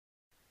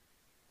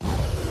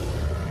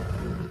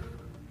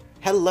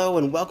Hello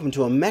and welcome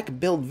to a mech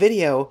build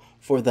video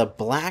for the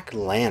Black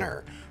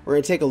Lanner. We're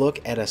going to take a look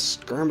at a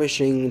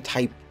skirmishing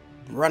type,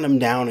 run them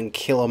down and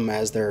kill them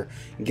as they're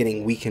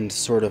getting weakened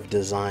sort of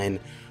design.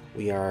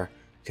 We are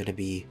going to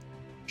be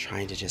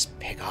trying to just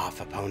pick off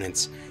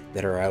opponents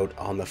that are out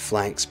on the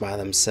flanks by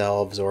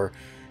themselves or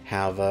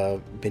have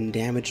been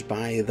damaged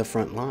by the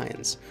front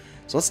lines.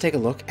 So let's take a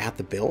look at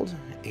the build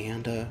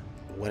and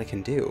what it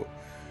can do.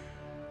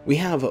 We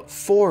have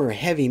 4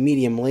 heavy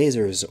medium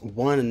lasers,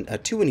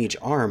 2 in each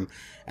arm,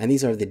 and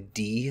these are the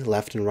D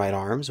left and right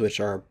arms,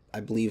 which are, I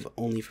believe,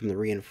 only from the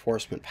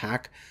reinforcement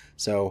pack.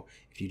 So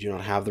if you do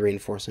not have the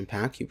reinforcement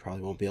pack, you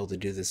probably won't be able to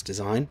do this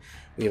design.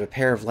 We have a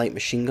pair of light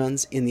machine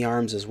guns in the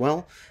arms as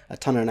well, a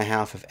ton and a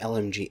half of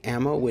LMG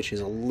ammo, which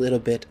is a little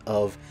bit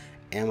of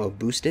ammo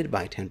boosted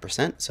by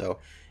 10%. So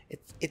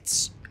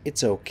it's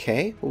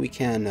okay. We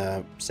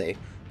can say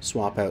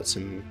swap out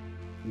some,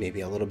 maybe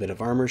a little bit of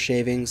armor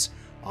shavings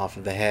off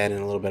of the head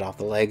and a little bit off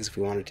the legs if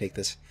we want to take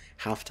this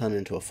half ton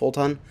into a full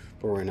ton,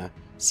 but we're going to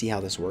see how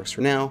this works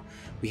for now.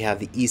 We have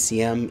the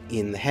ECM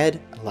in the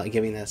head,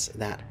 giving us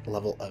that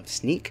level of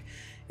sneak,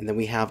 and then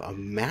we have a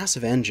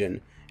massive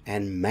engine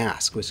and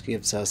mask, which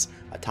gives us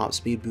a top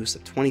speed boost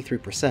of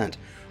 23%,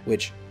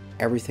 which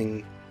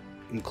everything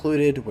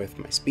included with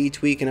my speed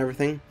tweak and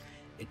everything,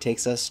 it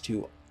takes us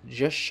to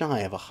just shy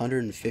of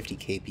 150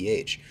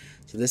 kph.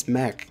 So this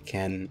mech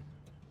can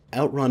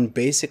outrun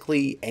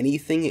basically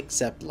anything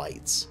except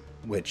lights,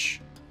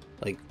 which,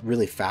 like,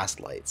 really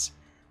fast lights.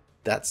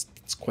 That's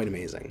quite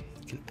amazing.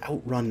 You can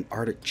outrun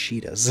Arctic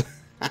cheetahs.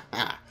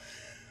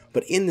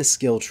 But in the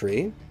skill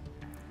tree,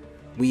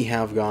 we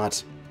have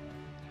got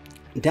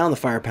down the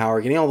firepower,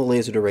 getting all the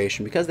laser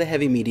duration, because the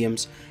heavy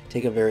mediums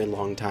take a very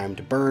long time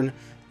to burn.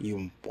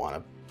 You want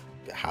to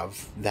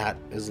have that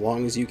as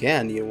long as you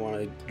can. You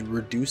want to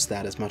reduce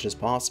that as much as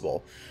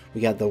possible. We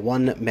got the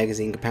 1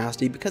 magazine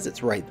capacity because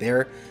it's right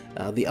there.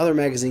 The other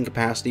magazine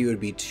capacity would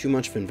be too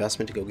much of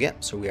investment to go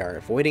get, so we are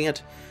avoiding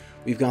it.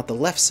 We've got the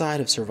left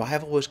side of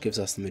survival, which gives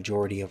us the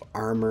majority of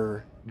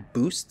armor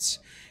boosts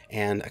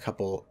and a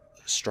couple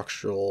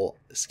structural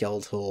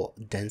skeletal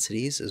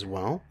densities as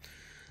well.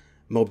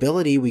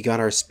 Mobility, we got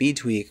our speed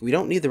tweak. We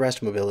don't need the rest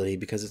of mobility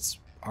because it's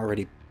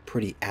already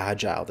pretty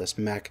agile, this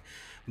mech.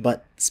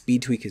 But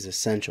speed tweak is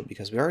essential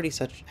because we already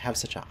have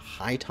such a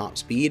high top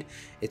speed,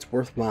 it's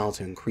worthwhile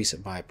to increase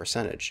it by a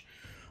percentage.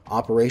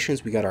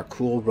 Operations, we got our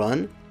cool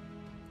run,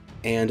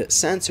 and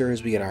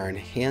sensors, we get our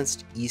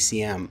enhanced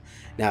ECM.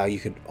 Now you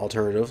could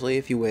alternatively,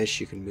 if you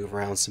wish, you can move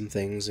around some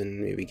things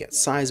and maybe get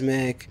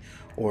seismic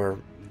or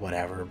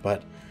whatever,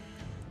 but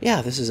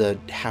yeah, this is a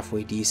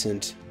halfway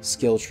decent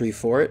skill tree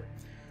for it.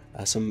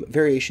 Some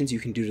variations you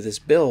can do to this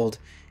build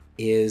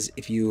is,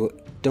 if you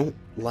don't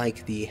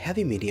like the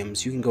heavy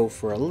mediums, you can go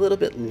for a little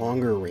bit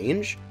longer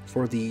range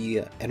for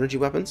the energy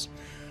weapons.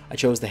 I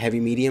chose the heavy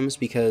mediums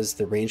because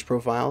the range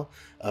profile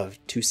of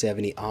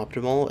 270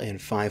 optimal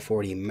and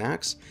 540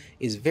 max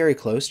is very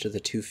close to the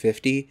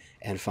 250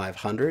 and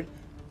 500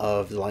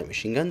 of the light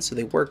machine guns, so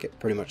they work at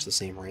pretty much the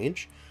same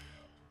range.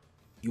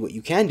 What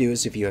you can do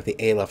is, if you have the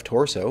A left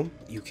torso,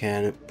 you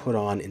can put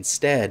on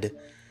instead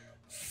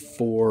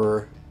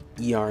 4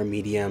 ER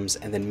mediums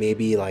and then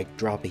maybe like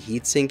drop a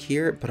heatsink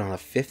here, put on a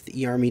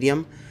 5th ER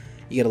medium.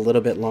 You get a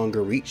little bit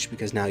longer reach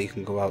because now you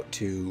can go out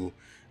to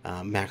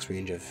max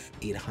range of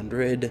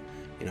 800.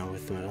 You know,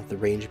 with the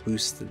range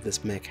boost that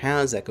this mech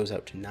has, that goes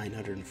out to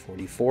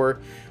 944,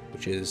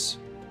 which is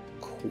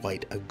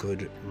quite a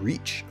good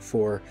reach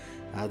for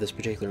this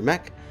particular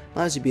mech.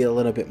 Allows you to be a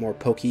little bit more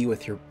pokey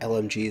with your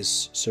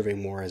LMGs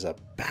serving more as a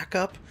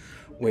backup,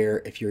 where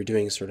if you're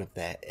doing sort of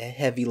that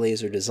heavy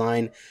laser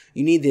design,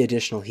 you need the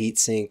additional heat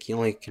sink. You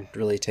only can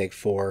really take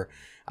 4,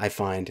 I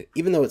find.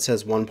 Even though it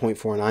says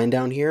 1.49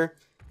 down here,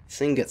 this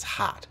thing gets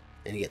hot,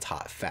 and it gets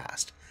hot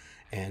fast,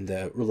 and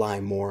rely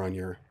more on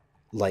your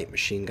light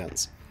machine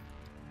guns.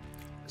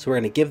 So we're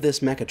going to give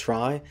this mech a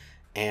try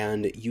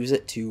and use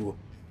it to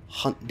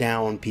hunt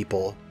down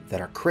people that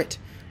are crit,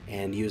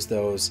 and use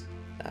those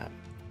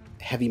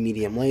heavy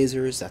medium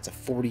lasers. That's a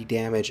 40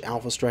 damage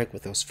alpha strike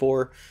with those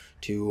 4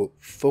 to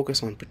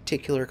focus on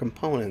particular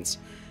components,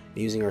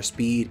 using our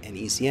speed and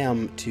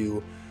ECM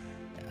to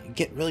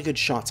get really good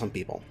shots on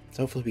people.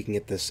 So hopefully we can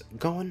get this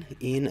going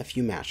in a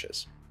few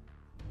matches.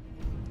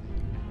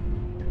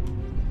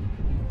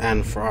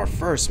 And for our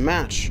first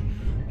match,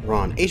 we're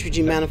on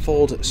HPG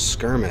Manifold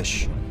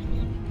Skirmish.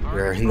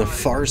 We're in the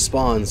far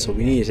spawn, so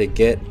we need to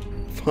get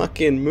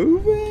fucking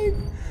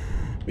moving,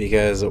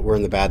 because we're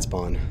in the bad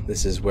spawn.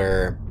 This is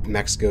where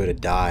mechs go to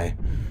die.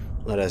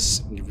 Let us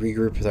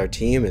regroup with our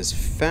team as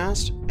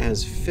fast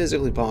as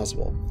physically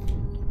possible.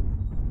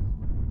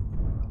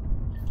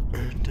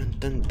 Dun,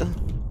 dun, dun.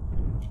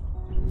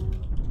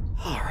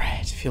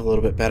 Alright, feel a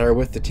little bit better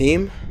with the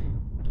team.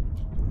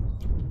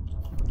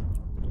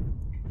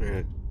 We're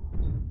gonna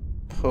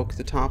poke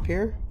the top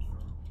here.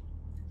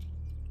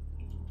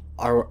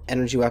 Our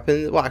energy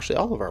weapons, well, actually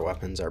all of our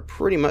weapons are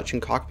pretty much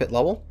in cockpit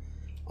level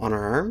on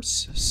our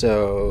arms,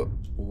 so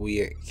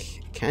we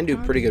can do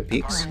pretty good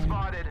peaks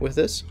with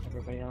this.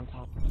 Everybody on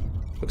top.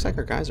 Looks like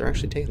our guys are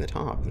actually taking the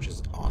top, which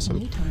is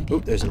awesome.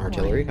 Oop, there's an acquired.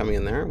 artillery coming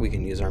in there. We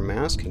can use our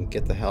mask and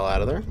get the hell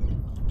out of there.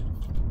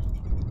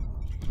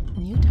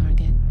 New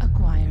target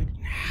acquired.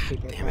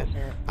 Damn it.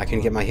 I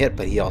couldn't get my hit,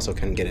 but he also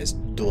couldn't get his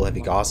dual heavy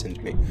Gauss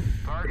into me,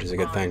 which is a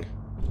good thing.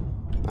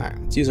 Alright,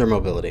 let's use our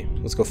mobility.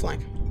 Let's go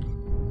flank.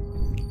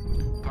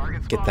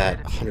 Get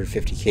that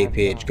 150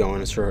 kph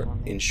going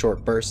in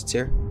short bursts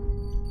here.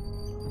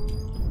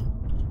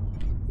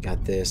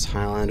 Got this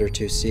Highlander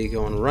 2C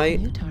going right.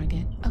 New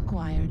target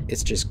acquired.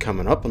 It's just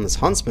coming up on this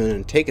Huntsman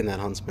and taking that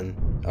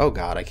Huntsman. Oh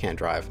god, I can't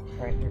drive.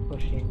 Right, they're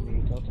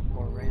pushing the Delta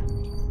 4 ramp.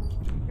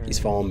 He's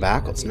falling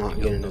back. Let's not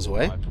get in his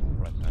way.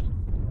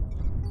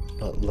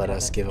 But let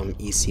us give him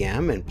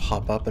ECM and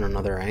pop up in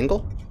another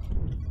angle.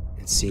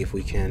 And see if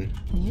we can...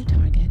 New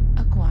target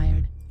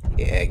acquired.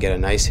 Yeah, get a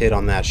nice hit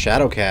on that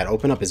Shadow Cat.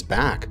 Open up his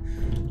back.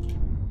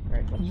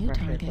 Right, let's New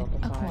pressure target Delta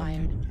 5.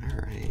 acquired.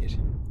 Alright.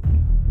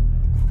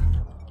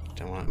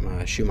 Don't want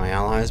to shoot my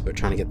allies, but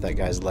trying to get that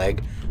guy's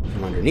leg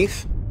from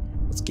underneath.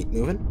 Let's keep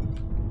moving.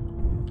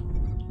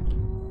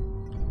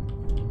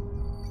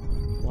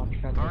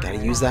 Gotta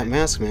use that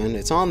mask, man.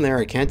 It's on there.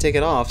 I can't take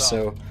it off,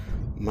 so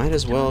might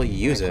as well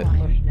use it.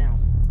 Push now.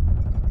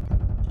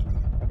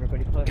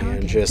 Everybody push.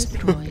 And just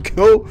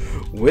go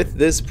with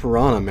this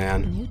Piranha,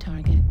 man. New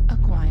target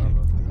acquired.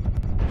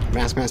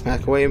 Mask, mask,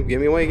 mask away.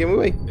 Give me away, give me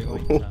away.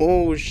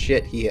 Oh,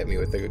 shit. He hit me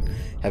with the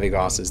heavy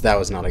Gosses. That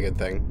was not a good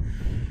thing.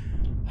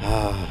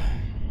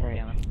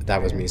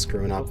 That was me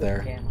screwing up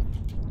there.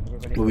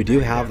 But we do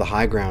have the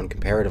high ground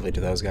comparatively to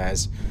those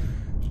guys.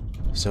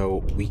 So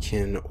we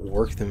can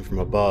work them from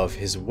above.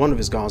 One of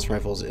his Gauss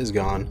rifles is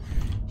gone.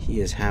 He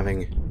is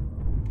having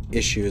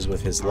issues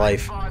with his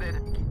life.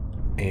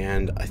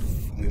 And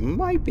we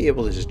might be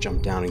able to just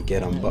jump down and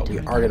get him. But we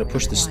are going to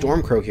push the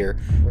Stormcrow here,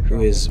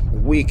 who is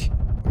weak.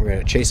 We're going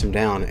to chase him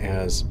down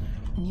as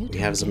we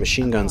have some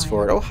machine guns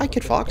for it. Oh, hi,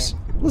 Kid Fox.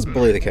 Let's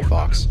bully the Kid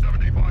Fox.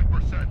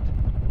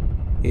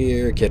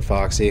 Here, Kid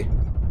Foxy.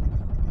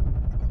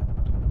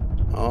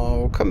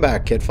 Oh, come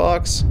back, Kid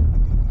Fox.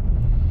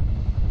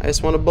 I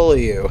just want to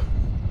bully you.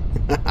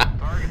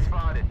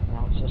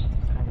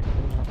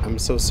 I'm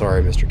so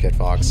sorry, Mr. Kid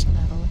Fox.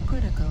 Level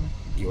critical.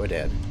 You are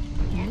dead.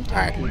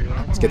 Alright,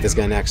 let's get this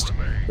guy next.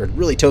 We're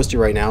really toasty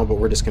right now, but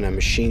we're just going to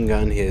machine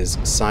gun his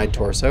side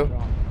torso.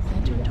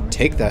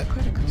 Take that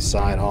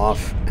side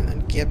off, and then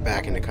get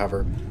back into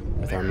cover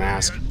with our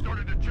mask.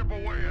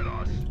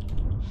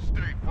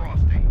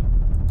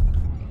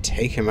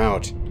 Take him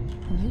out.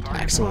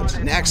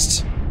 Excellent.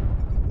 Next!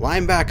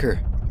 Linebacker!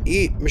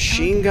 Eat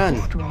machine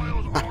gun!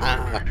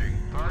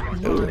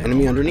 Oh,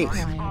 enemy underneath.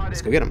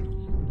 Let's go get him.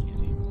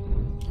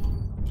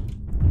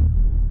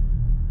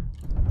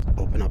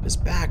 Open up his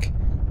back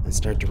and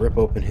start to rip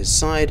open his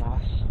side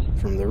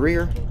from the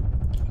rear.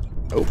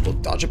 Oh, we'll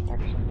dodge him.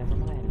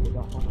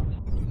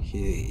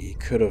 He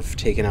could have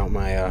taken out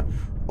my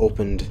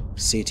opened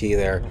CT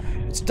there.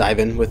 Let's dive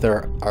in with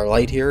our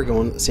light here,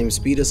 going at the same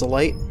speed as the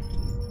light.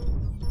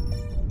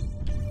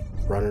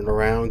 Running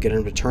around, get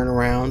him to turn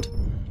around.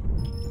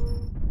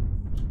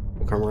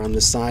 We'll come around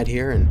this side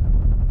here and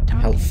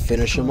help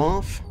finish him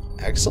off.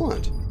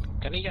 Excellent.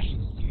 Kanajashi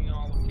stealing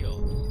all the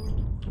kills.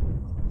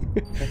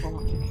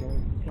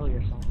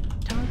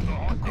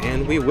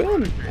 And we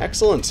win.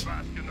 Excellent.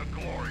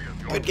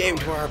 Good game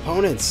to our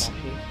opponents.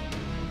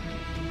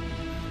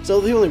 So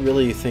the only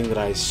really thing that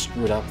I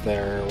screwed up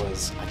there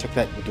was I took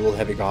that dual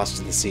heavy Gauss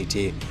to the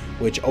CT,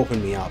 which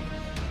opened me up.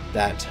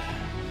 That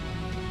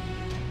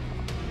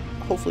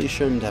hopefully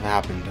shouldn't have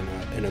happened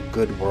in a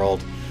good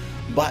world.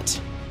 But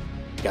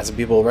got some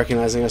people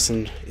recognizing us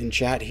in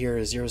chat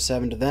here.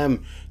 07 to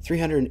them.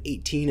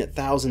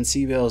 318,000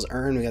 C-bills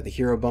earned. We got the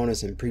hero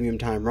bonus and premium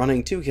time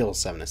running. 2 kills,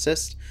 7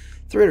 assists.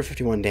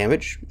 351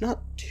 damage.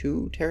 Not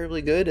too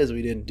terribly good, as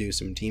we did do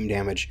some team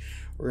damage.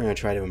 We're going to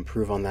try to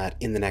improve on that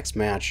in the next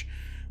match.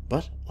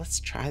 But let's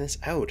try this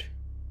out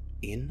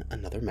in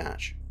another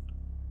match.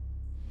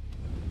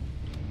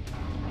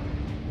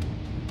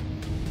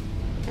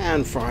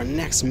 And for our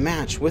next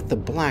match with the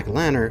Black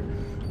Lanner,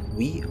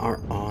 we are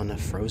on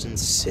Frozen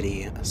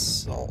City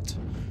Assault.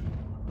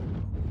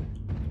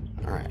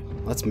 Alright,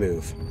 let's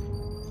move.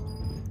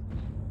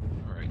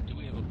 Alright, do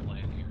we have a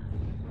plan here?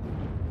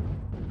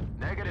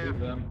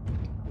 Negative.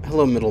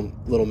 Hello,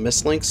 little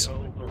mislinks.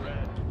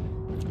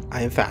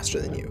 I am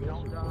faster than you.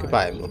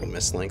 Goodbye, little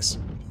mislinks.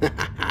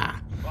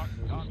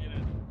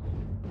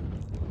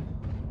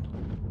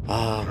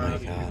 Oh my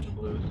god.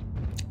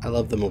 I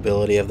love the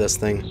mobility of this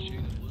thing.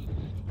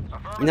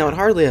 Now, it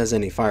hardly has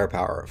any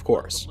firepower, of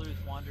course.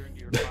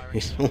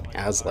 It only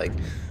has like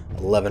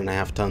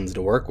 11.5 tons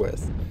to work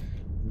with.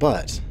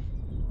 But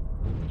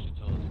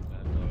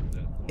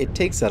it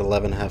takes that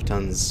 11.5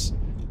 tons.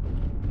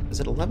 Is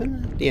it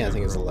 11? Yeah, I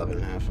think it's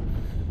 11.5.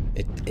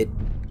 It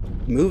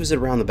moves it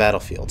around the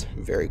battlefield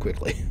very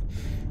quickly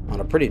on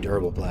a pretty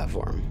durable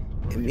platform.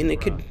 I mean, it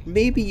could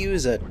maybe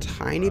use a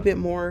tiny bit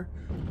more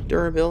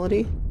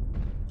durability,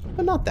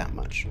 but not that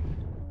much.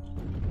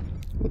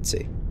 Let's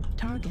see.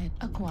 Target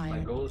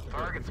acquired.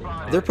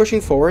 They're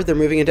pushing forward. They're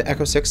moving into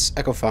Echo 6,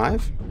 Echo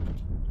 5.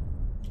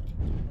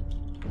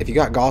 if you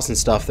got Gauss and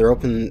stuff, they're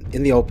open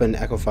in the open.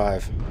 Echo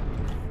 5.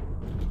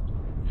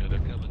 Yeah, they're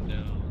coming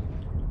down.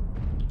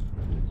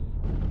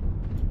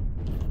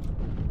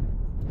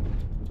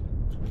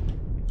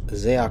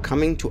 They are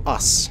coming to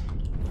us.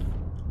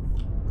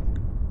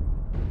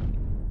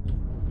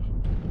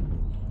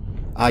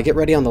 Get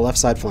ready on the left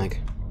side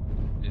flank.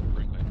 Didn't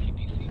bring my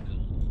PPC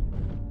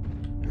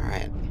build.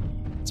 Alright.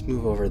 Let's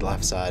move over to the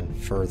left side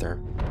further.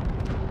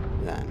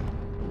 Then.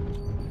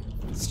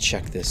 Let's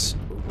check this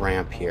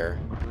ramp here.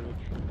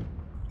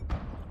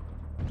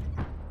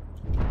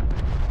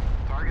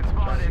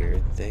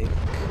 Here they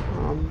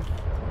come.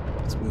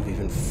 Let's move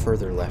even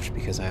further left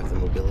because I have the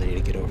mobility to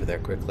get over there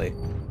quickly.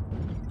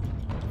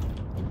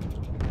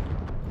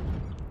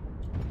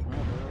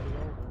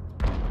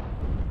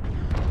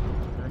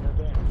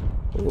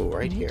 Ooh,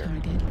 right New here.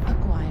 target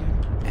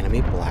acquired.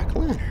 Enemy Black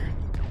Lanner.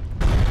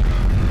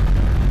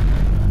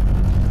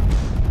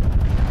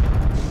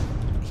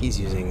 He's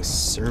using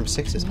Serm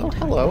 6s. Oh,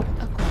 hello.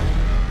 Acquired.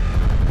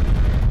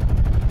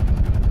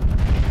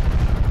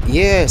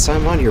 Yes,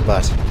 I'm on your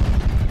butt.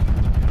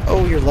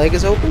 Oh, your leg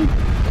is open?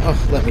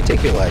 Oh, let me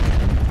take your leg.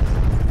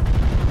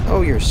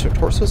 Oh, your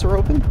torsos are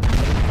open?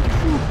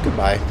 Ooh,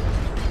 goodbye.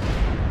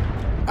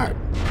 Alright,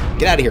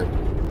 get out of here.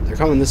 They're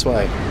coming this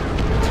way.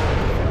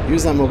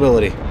 Use that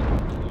mobility.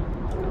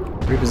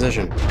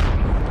 Reposition.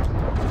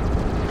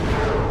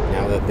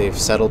 Now that they've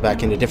settled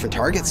back into different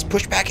targets,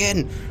 push back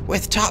in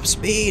with top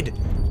speed.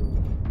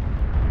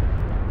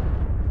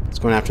 It's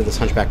going after this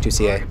Hunchback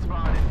 2CA.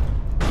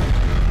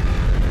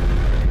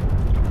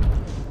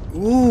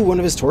 Ooh, one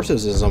of his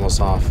torsos is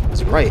almost off.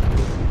 That's right.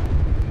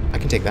 I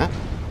can take that.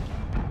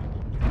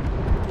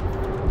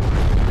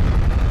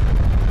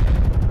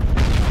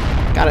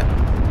 Got it.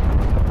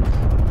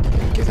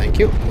 Thank you, thank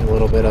you. A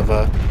little bit of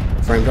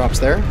frame drops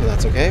there, but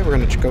that's okay. We're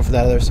going to go for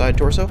that other side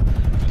torso.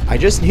 I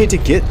just need to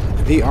get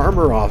the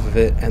armor off of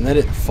it, and then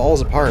it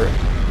falls apart.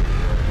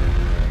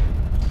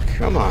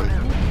 Come on.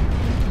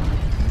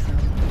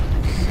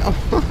 Come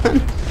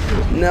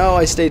on. No,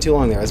 I stayed too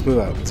long there. Let's move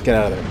out. Let's get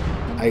out of there.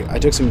 I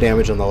took some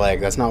damage on the leg.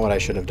 That's not what I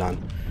should have done.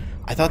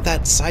 I thought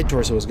that side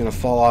torso was going to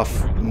fall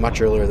off much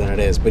earlier than it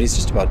is, but he's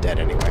just about dead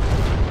anyway.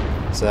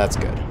 So that's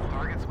good.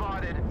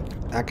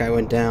 That guy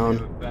went down.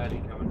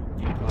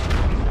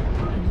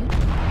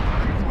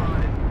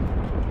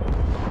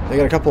 They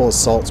got a couple of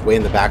assaults way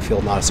in the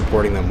backfield not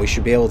supporting them. We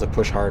should be able to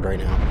push hard right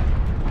now.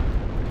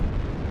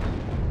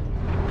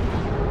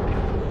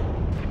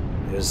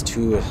 There's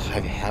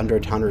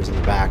 200 hunters in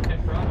the back.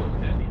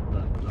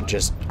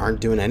 Just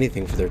aren't doing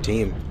anything for their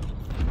team.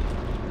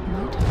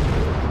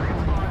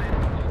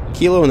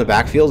 Kilo in the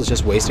backfield is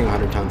just wasting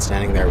 100 tons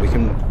standing there.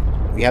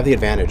 We have the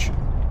advantage.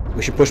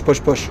 We should push, push,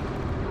 push.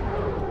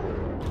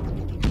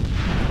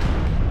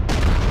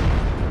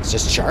 Let's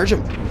just charge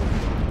him.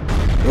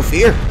 No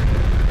fear.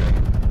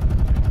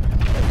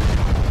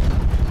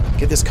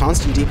 Get this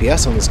constant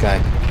DPS on this guy.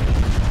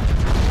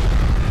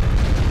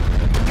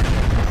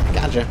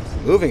 Gotcha.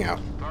 Moving out.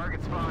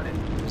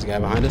 There's a guy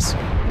behind us.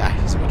 Ah,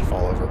 he's about to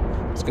fall over.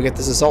 Let's go get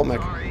this assault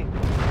mech.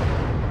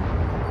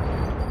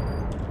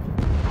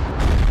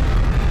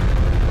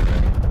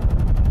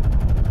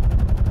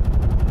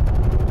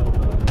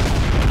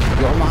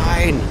 You're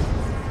mine.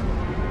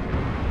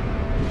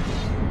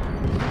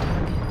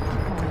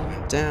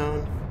 Going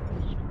down.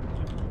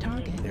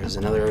 There's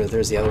another.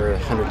 There's the other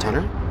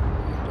 100-tonner.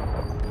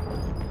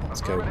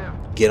 Let's go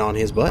get on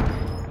his butt.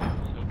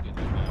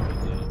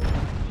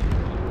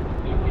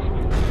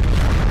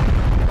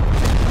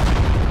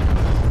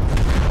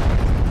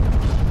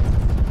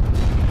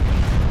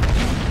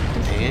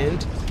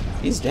 And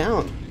he's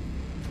down.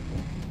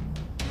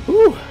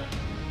 Whew,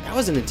 that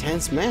was an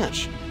intense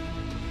match.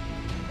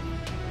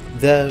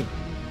 The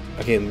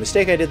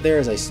mistake I did there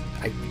is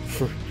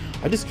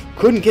I just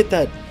couldn't get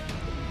the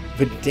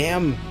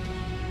damn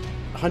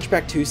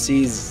Hunchback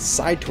 2C's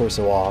side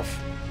torso off.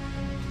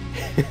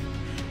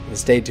 It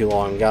stayed too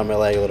long, got my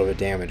leg a little bit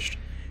damaged.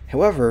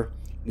 However,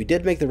 we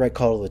did make the right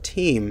call to the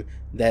team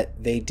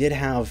that they did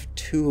have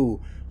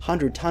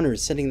 200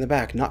 tonners sitting in the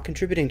back, not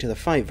contributing to the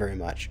fight very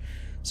much.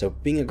 So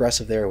being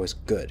aggressive there was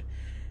good.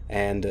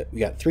 And we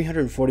got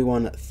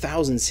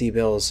 341,000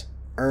 C-bills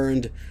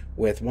earned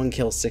with 1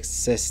 kill, 6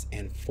 assists,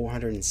 and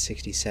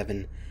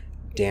 467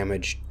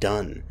 damage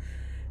done.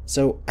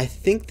 So I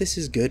think this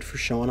is good for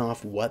showing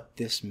off what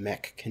this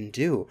mech can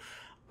do.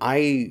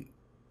 I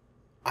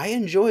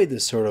enjoyed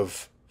this sort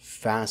of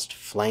fast,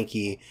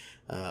 flanky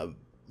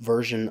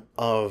version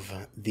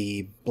of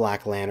the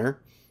Black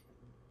Lanner.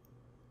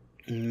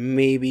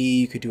 Maybe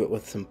you could do it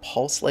with some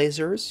pulse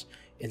lasers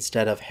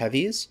instead of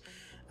heavies.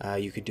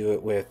 You could do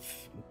it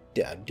with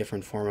a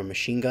different form of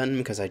machine gun,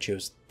 because I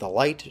chose the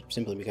light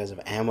simply because of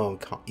ammo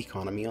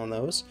economy on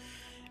those.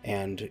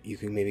 And you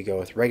can maybe go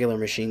with regular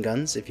machine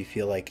guns if you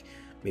feel like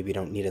maybe you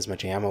don't need as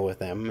much ammo with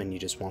them and you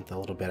just want the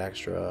little bit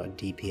extra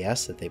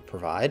DPS that they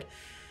provide.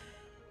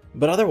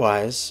 But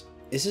otherwise,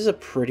 this is a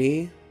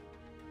pretty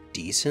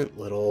decent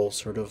little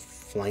sort of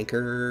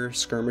flanker,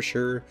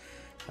 skirmisher,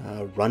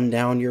 run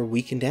down your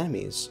weakened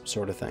enemies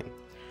sort of thing.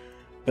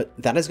 But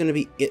that is going to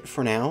be it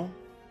for now.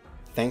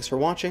 Thanks for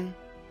watching,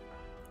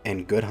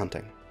 and good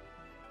hunting.